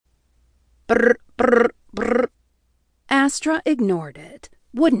Brr, brr, brr. Astra ignored it,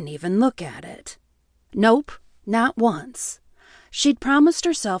 wouldn't even look at it. Nope, not once. She'd promised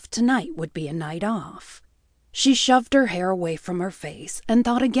herself tonight would be a night off. She shoved her hair away from her face and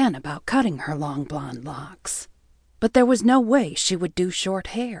thought again about cutting her long blonde locks. But there was no way she would do short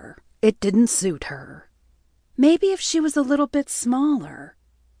hair. It didn't suit her. Maybe if she was a little bit smaller.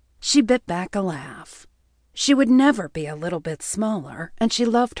 She bit back a laugh. She would never be a little bit smaller, and she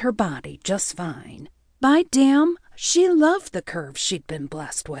loved her body just fine. By damn, she loved the curves she'd been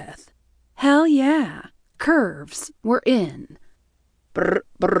blessed with. Hell yeah, curves were in. Brr,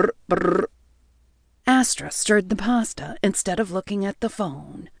 brr, brr. Astra stirred the pasta instead of looking at the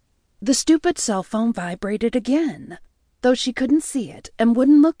phone. The stupid cell phone vibrated again. Though she couldn't see it and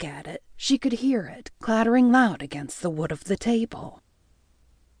wouldn't look at it, she could hear it clattering loud against the wood of the table.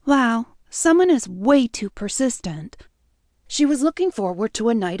 Wow, someone is way too persistent. She was looking forward to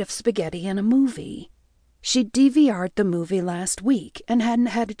a night of spaghetti and a movie. She'd DVR'd the movie last week and hadn't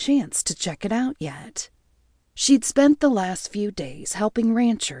had a chance to check it out yet. She'd spent the last few days helping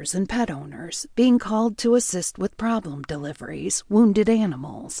ranchers and pet owners, being called to assist with problem deliveries, wounded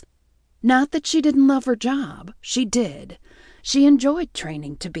animals. Not that she didn't love her job. She did. She enjoyed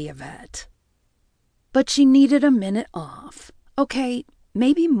training to be a vet. But she needed a minute off. Okay,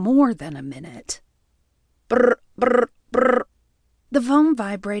 maybe more than a minute. Brr, brr, brr. The phone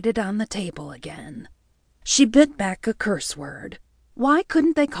vibrated on the table again. She bit back a curse word. Why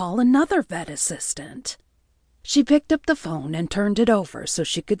couldn't they call another vet assistant? She picked up the phone and turned it over so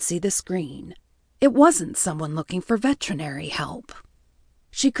she could see the screen. It wasn't someone looking for veterinary help.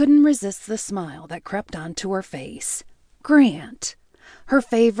 She couldn't resist the smile that crept onto her face. Grant, her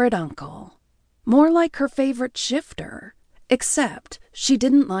favorite uncle. More like her favorite shifter, except she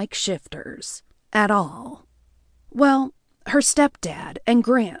didn't like shifters at all. Well, her stepdad and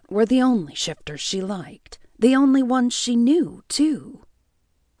Grant were the only shifters she liked, the only ones she knew, too.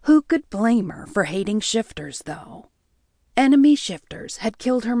 Who could blame her for hating shifters, though? Enemy shifters had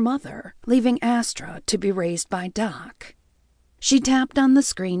killed her mother, leaving Astra to be raised by Doc. She tapped on the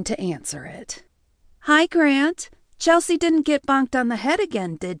screen to answer it. Hi, Grant. Chelsea didn't get bonked on the head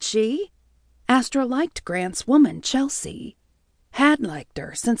again, did she? Astra liked Grant's woman, Chelsea. Had liked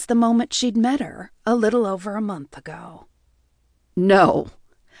her since the moment she'd met her, a little over a month ago. No.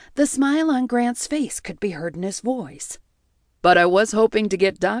 The smile on Grant's face could be heard in his voice. But I was hoping to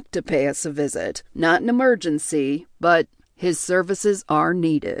get Doc to pay us a visit. Not an emergency, but his services are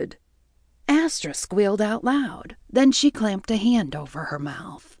needed. Astra squealed out loud. Then she clamped a hand over her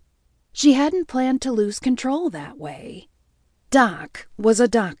mouth. She hadn't planned to lose control that way. Doc was a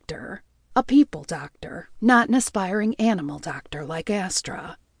doctor, a people doctor, not an aspiring animal doctor like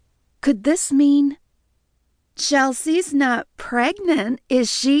Astra. Could this mean... Chelsea's not pregnant,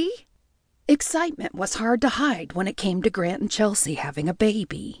 is she? Excitement was hard to hide when it came to Grant and Chelsea having a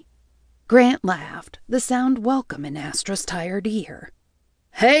baby. Grant laughed, the sound welcome in Astra's tired ear.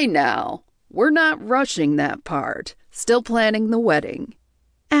 Hey now, we're not rushing that part. Still planning the wedding.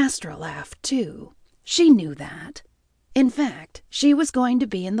 Astra laughed too. She knew that. In fact, she was going to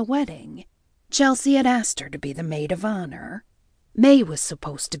be in the wedding. Chelsea had asked her to be the maid of honor. May was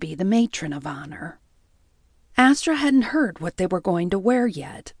supposed to be the matron of honor. Astra hadn't heard what they were going to wear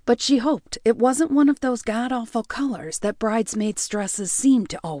yet, but she hoped it wasn't one of those god-awful colors that bridesmaids' dresses seem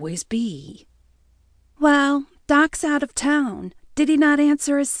to always be. Well, Doc's out of town. Did he not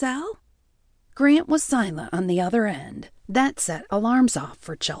answer his cell? Grant was silent on the other end. That set alarms off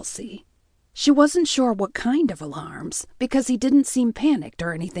for Chelsea. She wasn't sure what kind of alarms, because he didn't seem panicked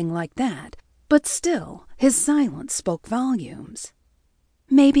or anything like that, but still, his silence spoke volumes.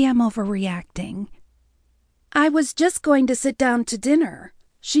 Maybe I'm overreacting. I was just going to sit down to dinner.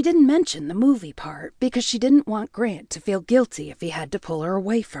 She didn't mention the movie part because she didn't want Grant to feel guilty if he had to pull her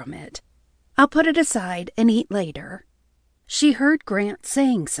away from it. I'll put it aside and eat later. She heard Grant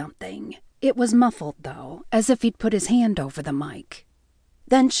saying something. It was muffled, though, as if he'd put his hand over the mic.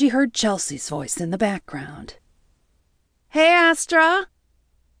 Then she heard Chelsea's voice in the background. Hey, Astra!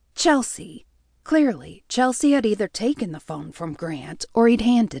 Chelsea. Clearly, Chelsea had either taken the phone from Grant or he'd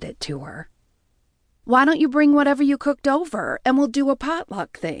handed it to her. Why don't you bring whatever you cooked over, and we'll do a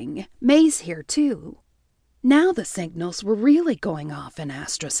potluck thing? May's here, too. Now the signals were really going off in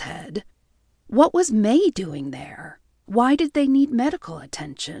Astra's head. What was May doing there? Why did they need medical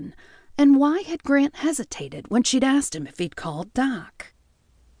attention? And why had Grant hesitated when she'd asked him if he'd called Doc?